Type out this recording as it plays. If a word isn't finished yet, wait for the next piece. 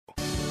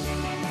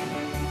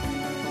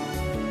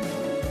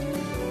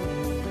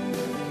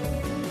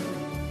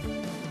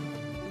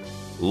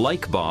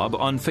Like Bob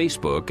on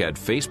Facebook at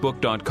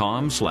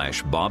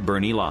facebook.com/Bob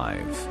Burney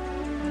Live.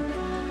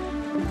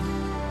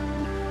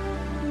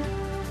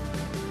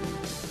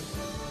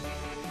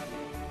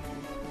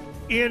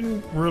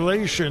 In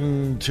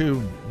relation to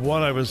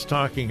what I was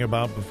talking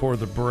about before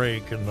the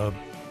break and the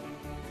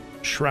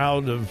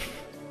Shroud of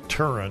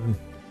Turin,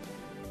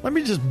 let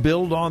me just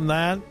build on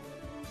that.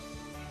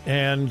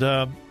 And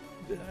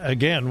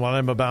again, what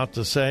I'm about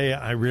to say,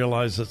 I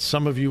realize that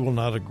some of you will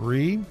not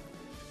agree.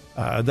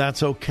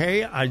 That's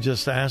okay. I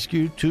just ask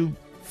you to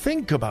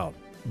think about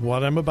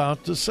what I'm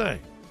about to say.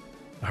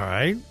 All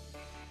right?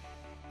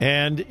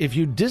 And if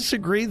you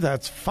disagree,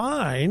 that's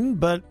fine,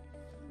 but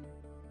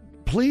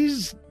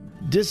please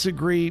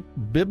disagree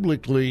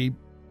biblically,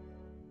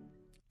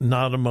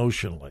 not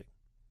emotionally.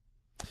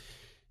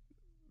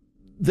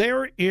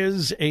 There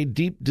is a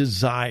deep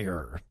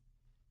desire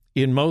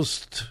in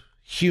most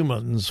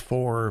humans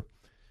for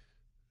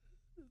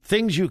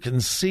things you can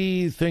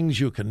see, things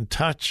you can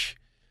touch,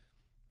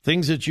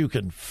 things that you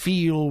can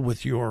feel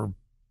with your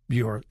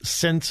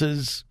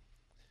senses.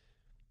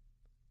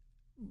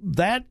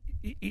 That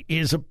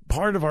is a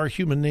part of our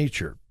human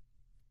nature.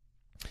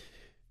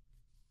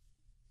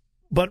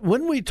 But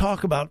when we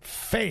talk about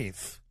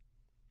faith,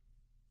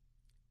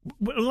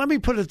 let me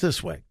put it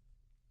this way.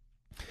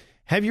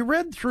 Have you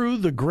read through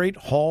the Great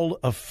Hall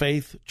of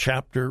Faith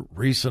chapter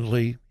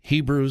recently,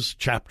 Hebrews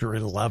chapter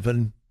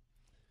 11?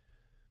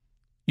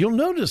 You'll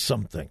notice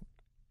something.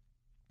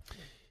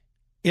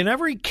 In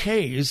every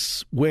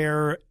case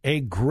where a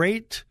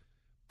great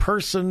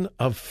person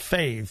of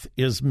faith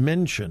is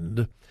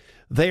mentioned,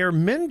 they are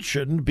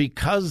mentioned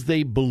because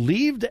they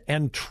believed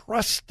and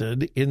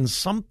trusted in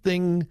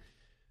something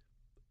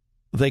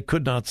they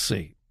could not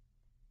see.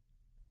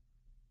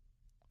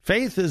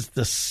 Faith is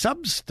the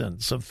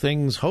substance of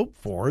things hoped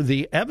for,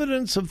 the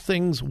evidence of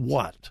things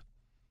what?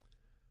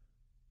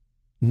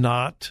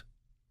 Not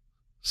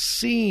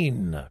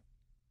seen.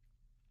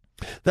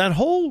 That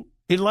whole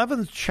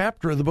 11th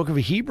chapter of the book of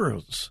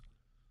Hebrews,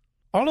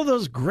 all of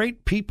those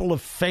great people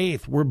of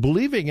faith were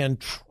believing and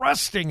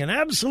trusting and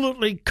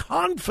absolutely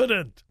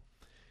confident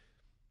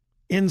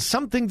in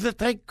something that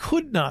they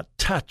could not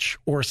touch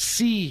or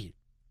see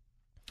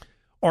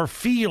or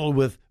feel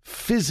with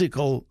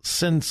physical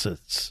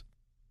senses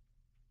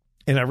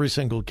in every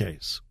single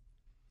case.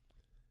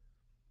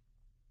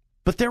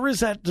 But there is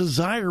that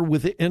desire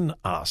within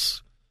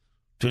us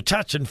to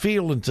touch and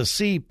feel and to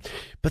see,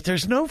 but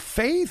there's no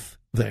faith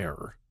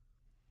there.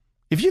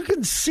 If you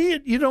can see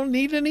it, you don't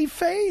need any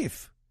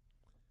faith.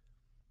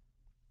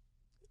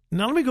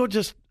 Now, let me go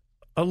just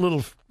a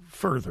little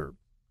further.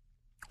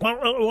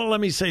 Well, let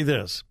me say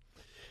this.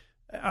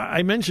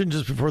 I mentioned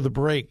just before the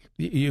break,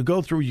 you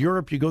go through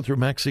Europe, you go through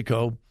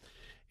Mexico,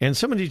 and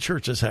so many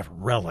churches have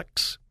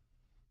relics.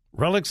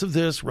 Relics of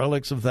this,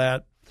 relics of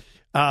that.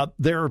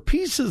 There are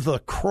pieces of the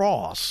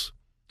cross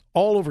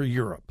all over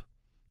Europe.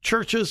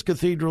 Churches,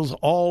 cathedrals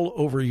all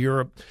over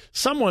Europe.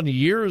 Someone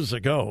years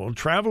ago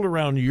traveled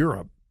around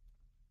Europe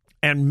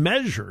and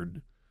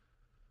measured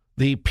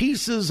the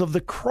pieces of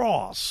the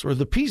cross or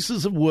the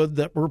pieces of wood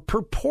that were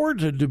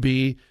purported to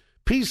be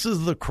pieces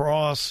of the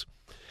cross.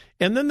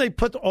 And then they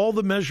put all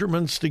the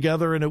measurements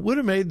together, and it would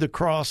have made the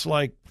cross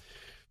like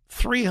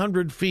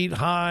 300 feet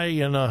high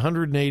and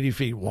 180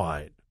 feet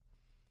wide.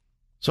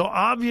 So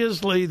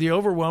obviously the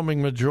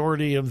overwhelming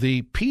majority of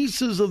the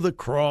pieces of the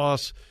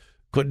cross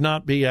could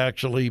not be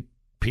actually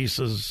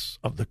pieces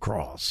of the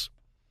cross.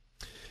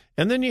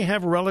 And then you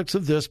have relics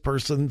of this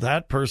person,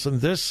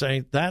 this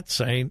saint, that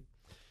saint.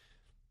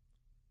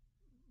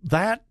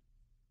 That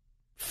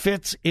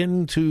fits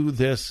into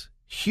this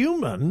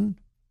human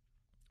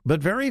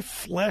but very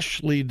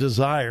fleshly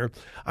desire.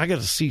 I got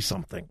to see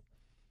something.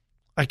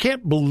 I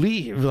can't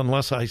believe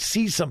unless I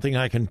see something,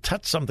 I can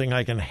touch something,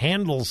 I can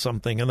handle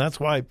something. And that's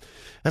why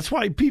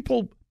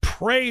people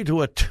pray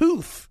to a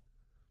tooth.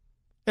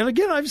 And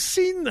again, I've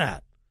seen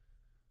that.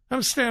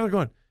 I'm standing there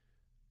going,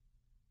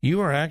 you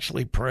are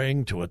actually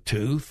praying to a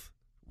tooth?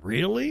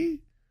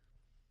 Really?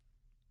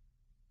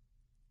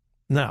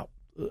 Now,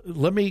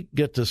 let me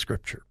get to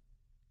Scripture.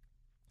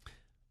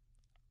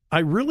 I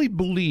really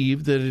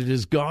believe that it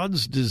is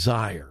God's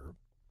desire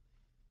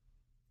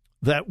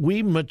that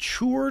we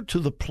mature to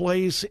the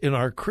place in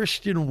our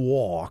Christian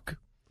walk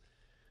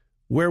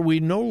where we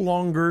no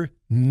longer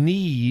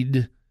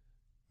need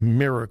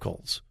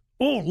miracles.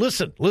 Oh,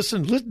 listen,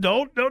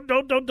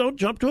 don't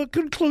jump to a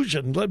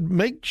conclusion.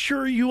 Make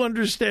sure you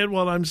understand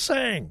what I'm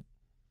saying.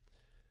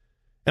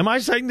 Am I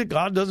saying that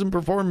God doesn't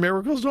perform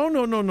miracles? No.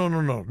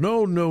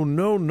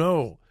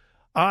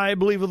 I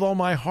believe with all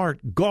my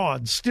heart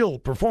God still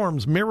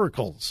performs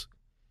miracles.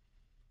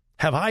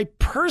 Have I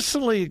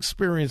personally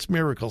experienced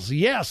miracles?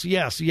 Yes.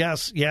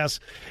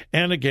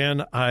 And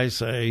again, I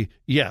say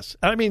yes.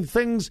 I mean,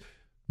 things,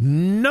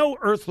 no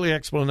earthly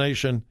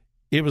explanation.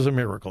 It was a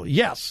miracle.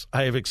 Yes,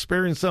 I have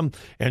experienced them.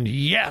 And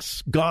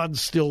yes, God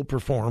still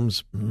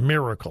performs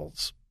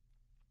miracles.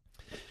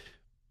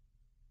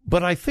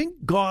 But I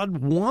think God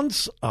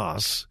wants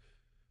us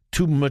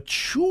to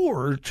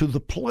mature to the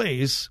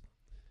place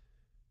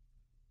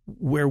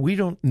where we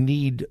don't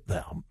need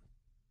them.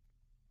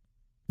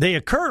 They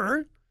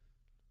occur,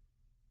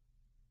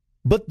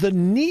 but the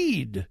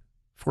need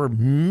for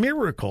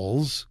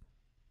miracles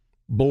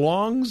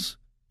belongs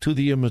to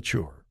the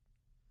immature.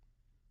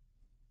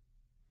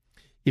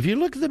 If you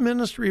look at the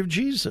ministry of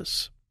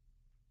Jesus,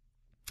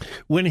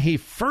 when he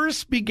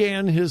first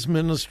began his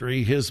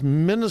ministry was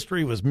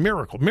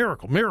miracle,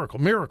 miracle, miracle,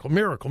 miracle,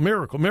 miracle,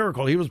 miracle,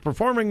 miracle. He was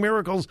performing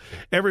miracles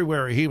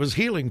everywhere. He was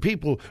healing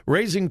people,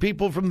 raising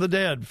people from the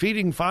dead,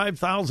 feeding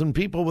 5,000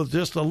 people with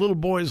just a little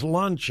boy's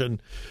lunch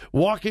and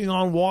walking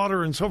on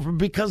water and so forth,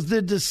 because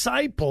the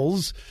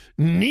disciples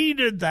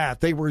needed that.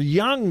 They were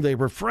young, they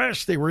were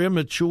fresh, they were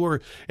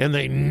immature, and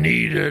they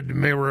needed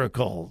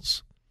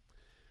miracles.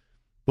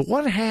 But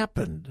what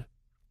happened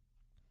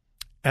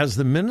as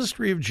the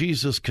ministry of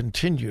Jesus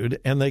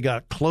continued and they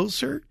got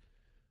closer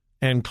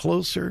and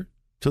closer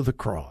to the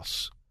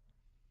cross?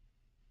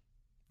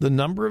 The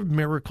number of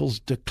miracles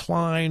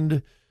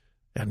declined,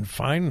 and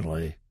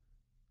finally,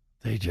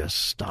 they just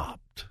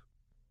stopped.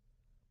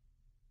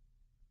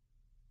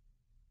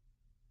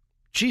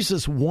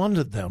 Jesus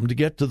wanted them to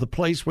get to the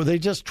place where they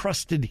just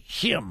trusted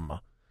him,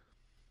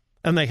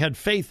 and they had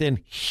faith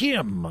in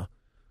him,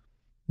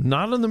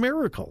 not in the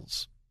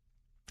miracles.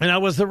 And now,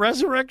 was the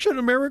resurrection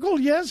a miracle?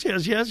 Yes,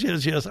 yes, yes,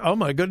 yes, yes. Oh,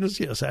 my goodness,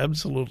 yes,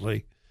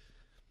 absolutely.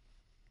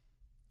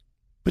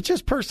 But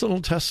just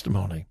personal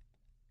testimony.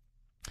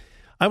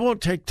 I won't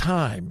take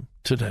time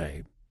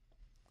today,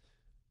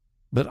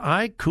 but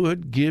I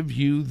could give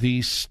you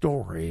these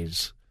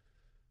stories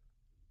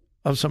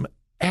of some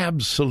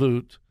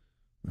absolute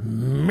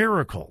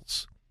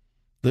miracles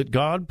that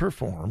God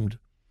performed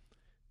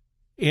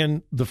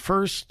in the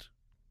first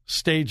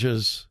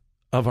stages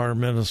of our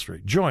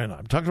ministry. Joy and I,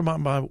 I'm talking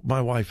about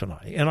my wife and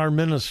I, and our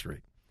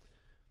ministry.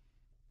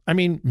 I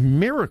mean,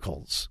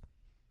 miracles,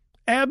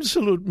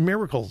 absolute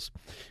miracles.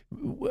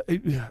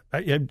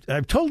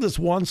 I've told this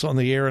once on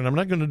the air, and I'm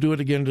not going to do it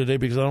again today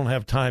because I don't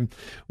have time.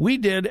 We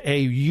did a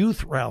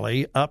youth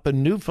rally up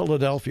in New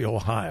Philadelphia,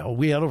 Ohio.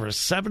 We had over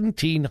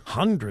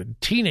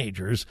 1,700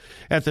 teenagers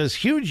at this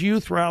huge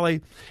youth rally,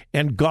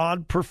 and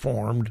God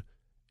performed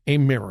a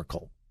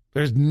miracle.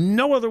 There's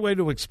no other way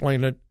to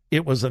explain it.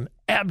 It was an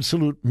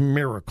absolute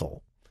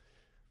miracle.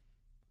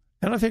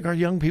 And I think our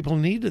young people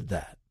needed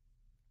that.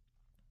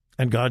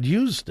 And God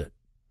used it.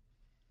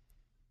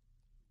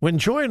 When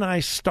Joy and I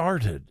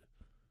started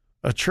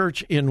a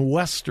church in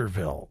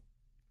Westerville,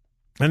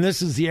 and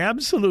this is the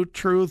absolute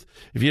truth.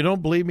 If you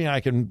don't believe me,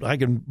 I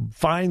can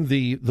find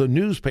the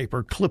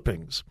newspaper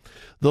clippings.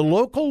 The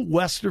local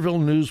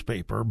Westerville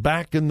newspaper,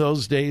 back in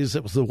those days,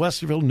 it was the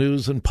Westerville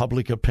News and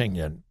Public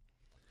Opinion.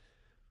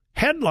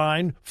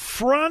 Headline,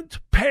 front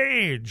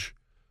page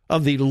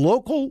of the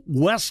local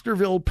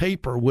Westerville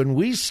paper when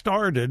we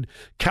started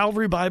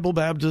Calvary Bible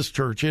Baptist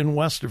Church in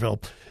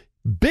Westerville.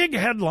 Big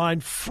headline,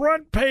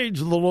 front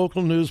page of the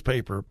local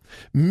newspaper.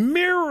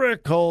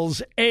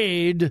 Miracles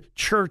aid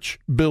church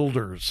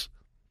builders.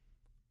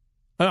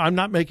 I'm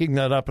not making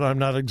that up, and I'm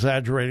not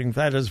exaggerating.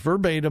 That is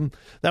verbatim.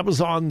 That was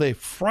on the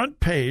front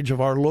page of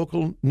our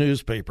local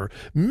newspaper.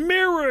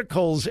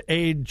 Miracles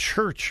aid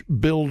church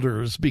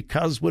builders,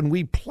 because when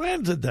we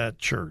planted that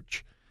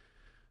church,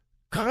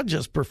 God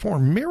just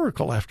performed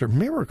miracle after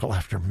miracle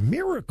after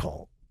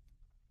miracle.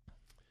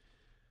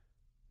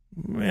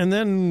 And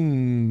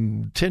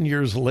then 10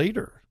 years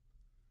later,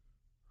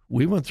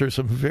 we went through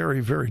some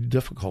very, very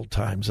difficult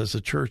times as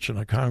a church and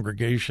a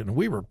congregation.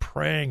 We were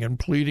praying and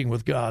pleading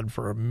with God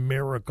for a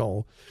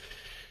miracle.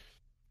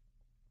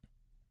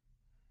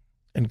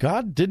 And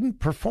God didn't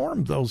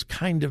perform those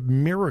kind of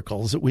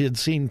miracles that we had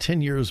seen 10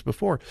 years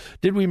before.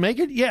 Did we make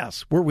it?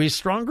 Yes. Were we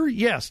stronger?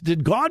 Yes.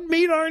 Did God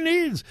meet our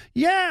needs?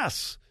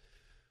 Yes.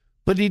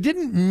 But he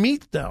didn't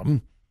meet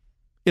them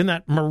in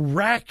that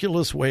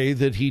miraculous way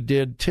that he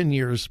did 10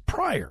 years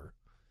prior.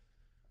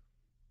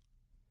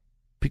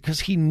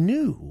 Because he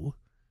knew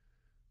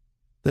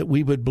that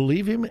we would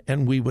believe him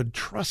and we would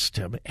trust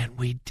him, and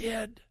we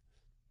did.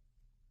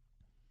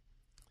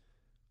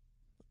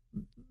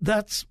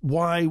 That's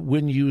why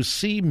when you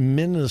see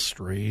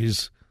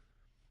ministries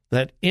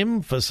that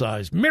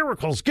emphasize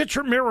miracles, get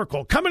your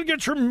miracle, come and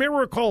get your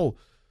miracle,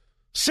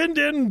 send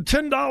in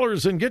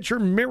 $10 and get your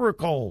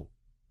miracle,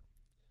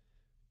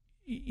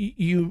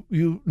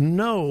 you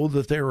know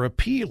that they're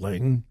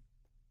appealing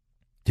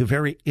to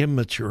very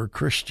immature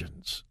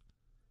Christians.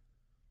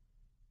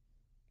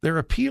 They're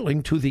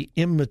appealing to the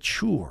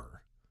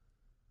immature.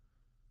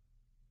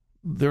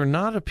 They're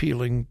not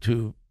appealing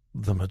to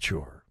the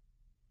mature.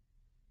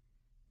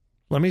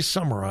 Let me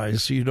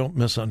summarize so you don't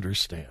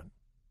misunderstand.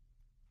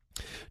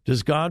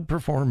 Does God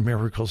perform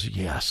miracles?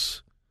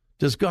 Yes.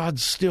 Does God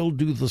still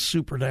do the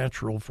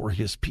supernatural for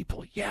his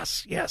people?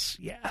 Yes, yes,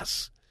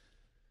 yes.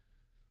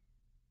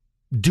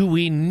 Do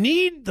we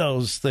need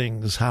those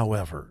things,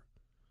 however,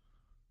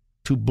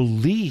 to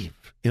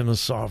believe in a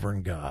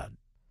sovereign God?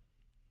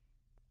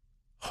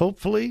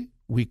 Hopefully,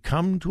 we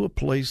come to a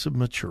place of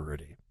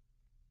maturity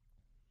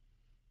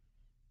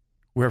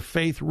where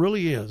faith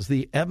really is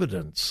the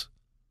evidence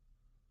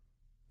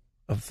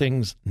of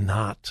things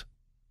not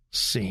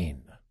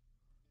seen.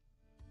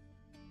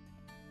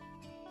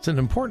 It's an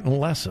important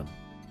lesson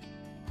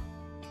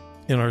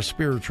in our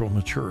spiritual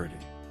maturity.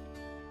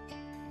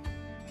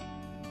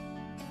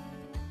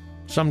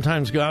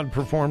 Sometimes God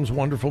performs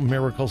wonderful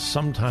miracles.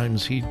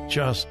 Sometimes He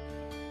just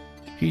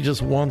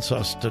wants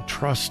us to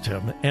trust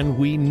Him. And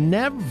we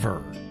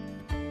never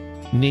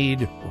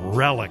need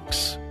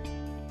relics.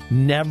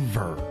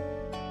 Never.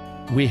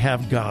 We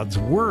have God's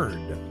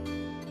Word.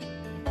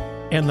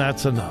 And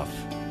that's enough.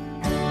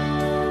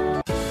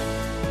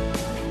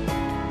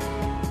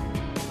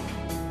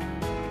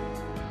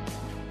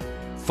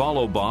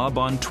 Follow Bob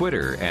on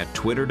Twitter at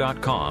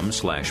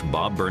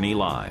twitter.com/Bob Burney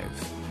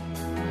Live.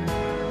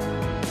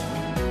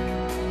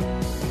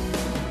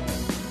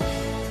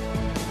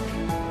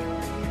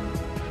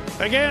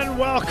 Again,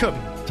 welcome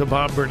to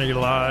Bob Burney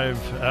Live.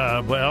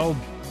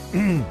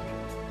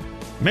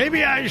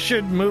 Maybe I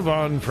should move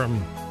on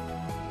from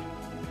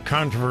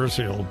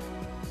controversial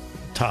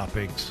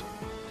topics.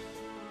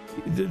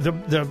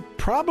 The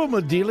problem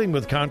with dealing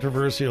with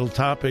controversial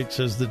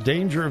topics is the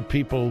danger of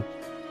people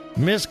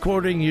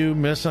misquoting you,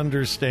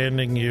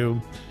 misunderstanding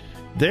you.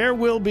 There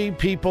will be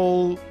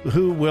people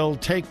who will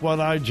take what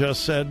I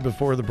just said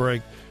before the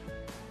break.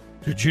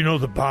 Did you know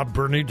that Bob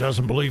Burney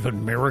doesn't believe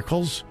in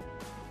miracles?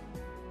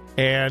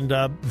 And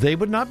they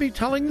would not be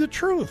telling the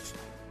truth.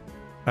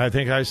 I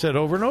think I said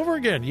over and over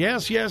again,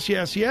 yes,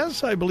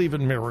 I believe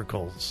in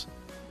miracles.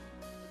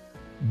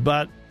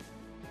 But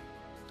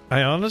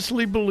I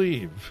honestly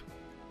believe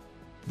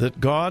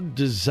that God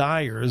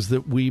desires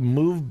that we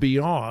move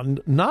beyond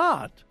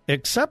not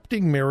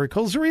accepting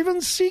miracles or even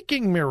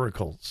seeking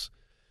miracles.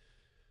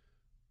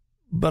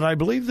 But I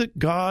believe that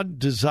God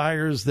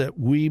desires that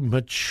we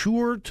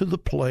mature to the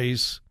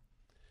place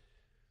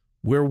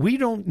where we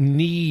don't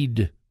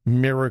need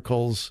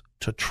miracles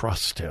to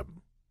trust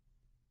Him.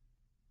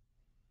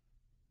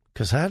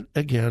 Because that,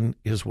 again,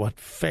 is what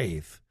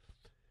faith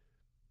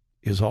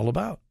is all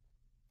about.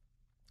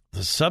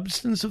 The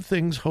substance of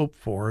things hoped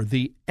for,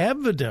 the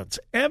evidence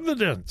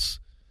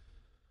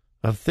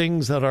of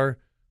things that are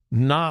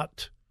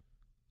not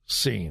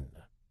seen.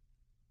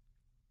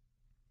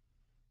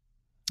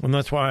 And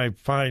that's why I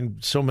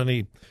find so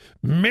many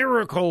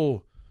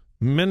miracle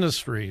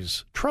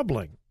ministries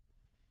troubling.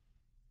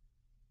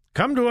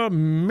 Come to a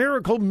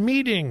miracle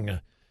meeting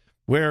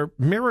where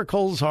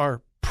miracles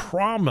are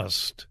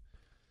promised.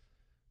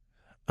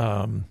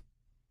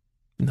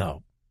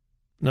 No.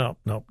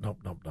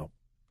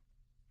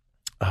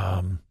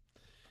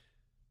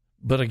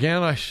 But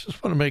again, I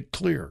just want to make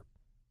clear,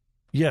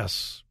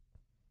 yes,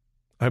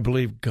 I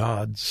believe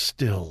God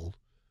still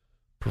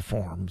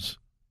performs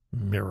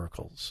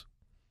miracles.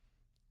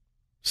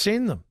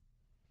 Seen them.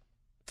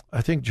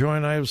 I think Joy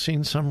and I have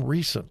seen some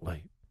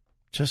recently.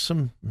 Just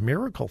some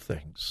miracle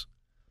things.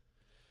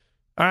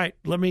 All right,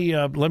 let me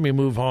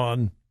move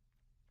on.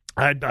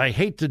 I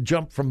hate to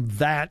jump from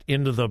that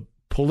into the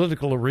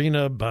political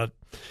arena, but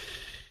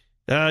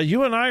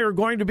you and I are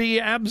going to be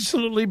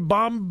absolutely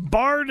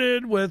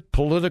bombarded with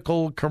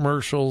political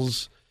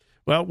commercials.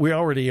 Well, we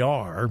already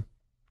are.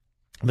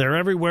 They're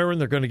everywhere,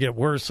 and they're going to get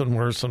worse and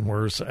worse and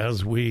worse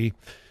as we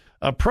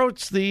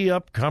approach the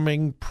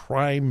upcoming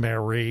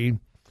primary.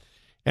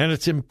 And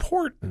it's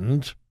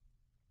important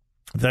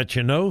that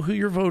you know who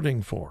you're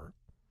voting for.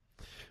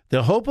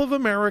 The hope of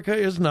America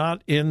is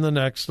not in the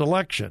next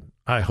election.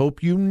 I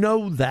hope you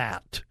know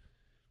that.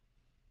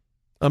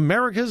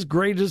 America's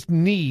greatest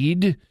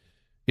need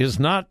is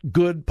not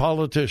good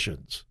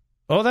politicians.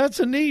 Oh, that's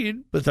a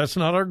need, but that's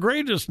not our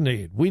greatest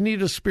need. We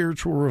need a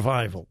spiritual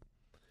revival.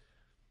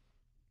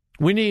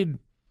 We need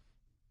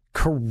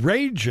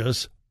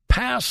courageous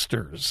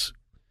pastors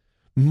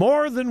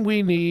more than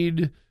we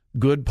need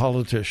good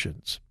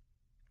politicians.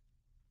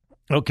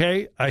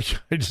 Okay, I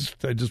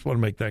just want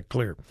to make that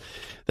clear.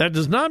 That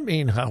does not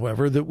mean,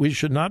 however, that we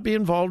should not be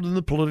involved in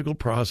the political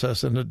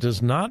process, and it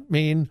does not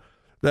mean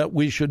that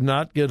we should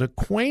not get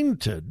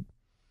acquainted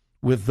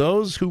with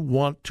those who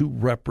want to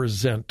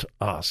represent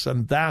us.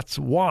 And that's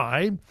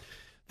why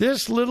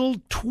this little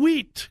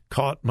tweet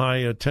caught my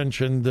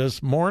attention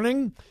this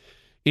morning.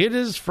 It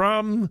is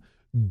from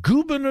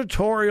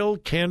gubernatorial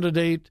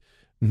candidate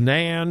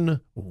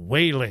Nan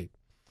Whaley.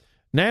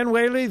 Nan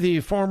Whaley, the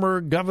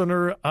former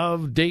governor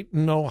of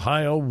Dayton,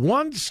 Ohio,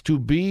 wants to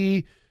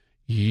be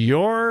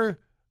your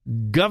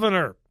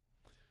governor.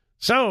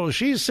 So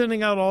she's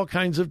sending out all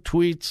kinds of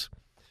tweets,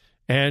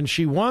 and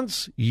she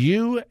wants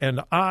you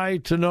and I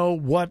to know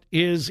what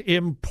is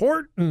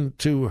important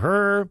to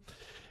her.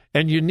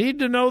 And you need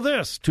to know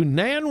this. To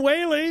Nan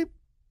Whaley,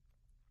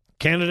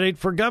 candidate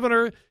for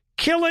governor,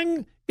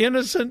 killing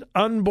innocent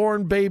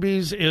unborn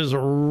babies is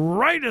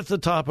right at the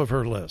top of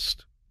her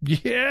list.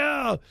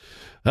 Yeah.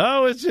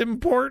 Oh, it's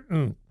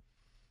important.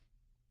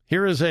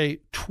 Here is a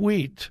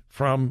tweet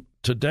from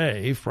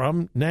today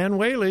from Nan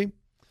Whaley.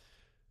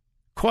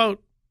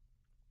 Quote,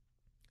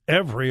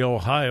 every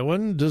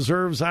Ohioan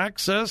deserves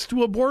access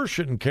to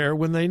abortion care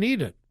when they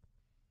need it.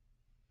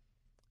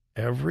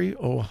 Every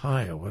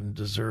Ohioan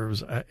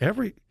deserves,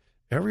 every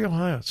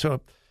Ohioan.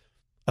 So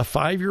a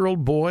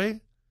 5-year-old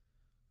boy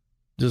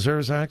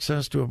deserves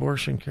access to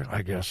abortion care?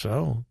 I guess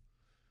so.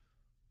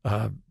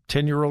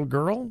 10-year-old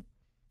girl?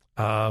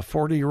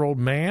 40-year-old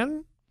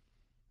man?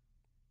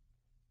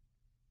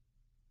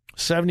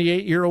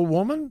 78-year-old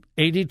woman?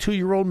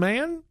 82-year-old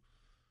man?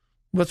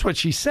 That's what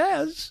she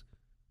says.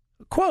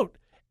 Quote,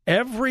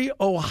 every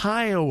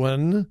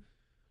Ohioan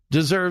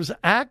deserves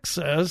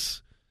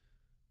access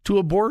to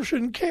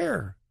abortion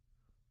care.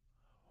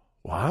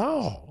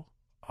 Wow.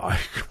 I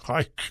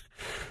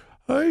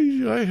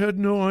had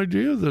no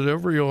idea that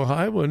every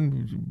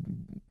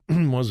Ohioan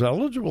was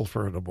eligible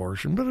for an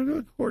abortion, but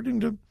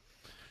according to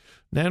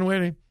Nan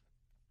Whaley.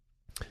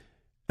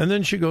 And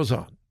then she goes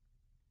on.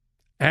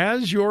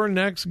 As your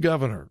next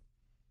governor,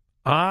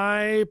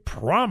 I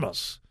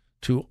promise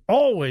to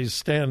always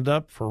stand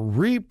up for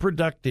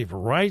reproductive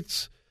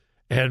rights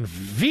and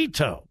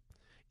veto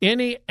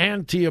any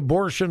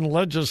anti-abortion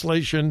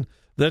legislation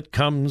that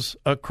comes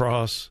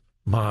across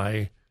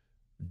my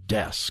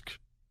desk.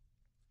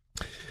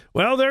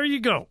 Well, there you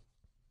go.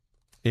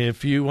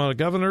 If you want a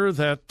governor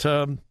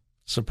that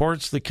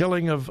supports the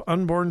killing of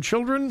unborn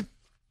children,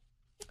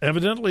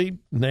 evidently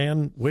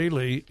Nan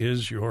Whaley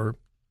is your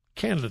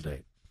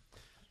candidate.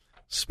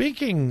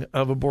 Speaking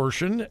of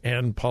abortion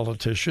and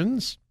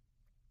politicians,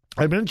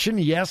 I mentioned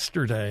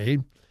yesterday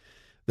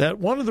that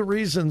one of the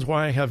reasons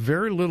why I have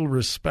very little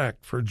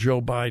respect for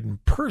Joe Biden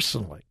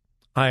personally,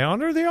 I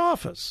honor the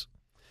office,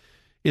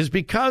 is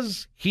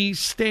because he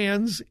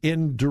stands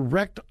in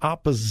direct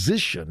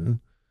opposition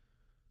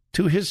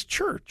to his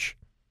church.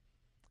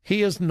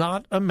 He is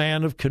not a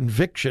man of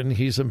conviction.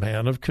 He's a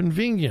man of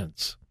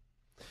convenience.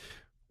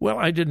 Well,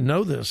 I didn't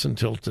know this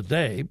until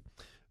today,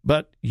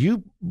 but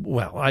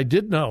I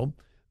did know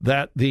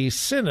that the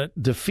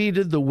Senate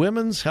defeated the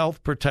Women's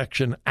Health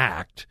Protection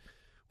Act,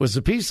 was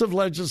a piece of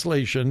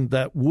legislation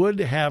that would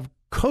have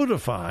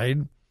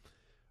codified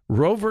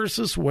Roe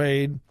versus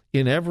Wade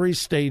in every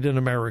state in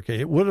America.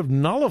 It would have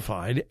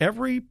nullified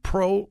every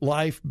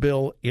pro-life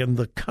bill in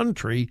the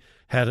country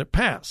had it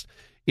passed.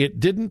 It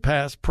didn't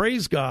pass.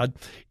 Praise God.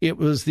 It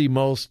was the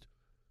most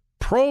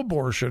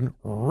pro-abortion,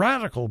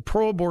 radical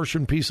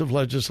pro-abortion piece of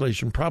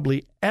legislation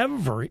probably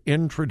ever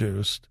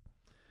introduced.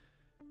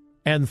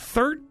 And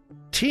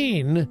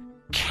 13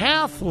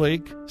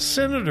 Catholic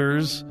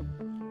senators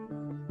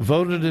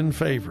voted in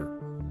favor.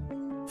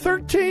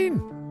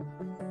 13.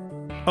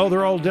 Oh,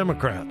 they're all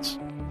Democrats.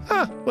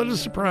 What a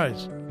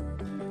surprise.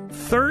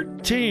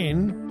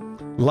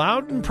 13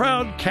 loud and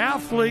proud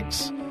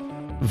Catholics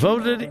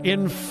voted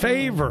in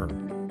favor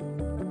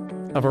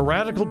of a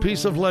radical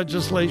piece of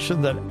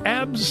legislation that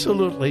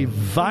absolutely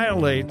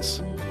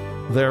violates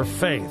their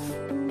faith.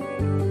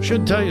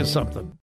 Should tell you something.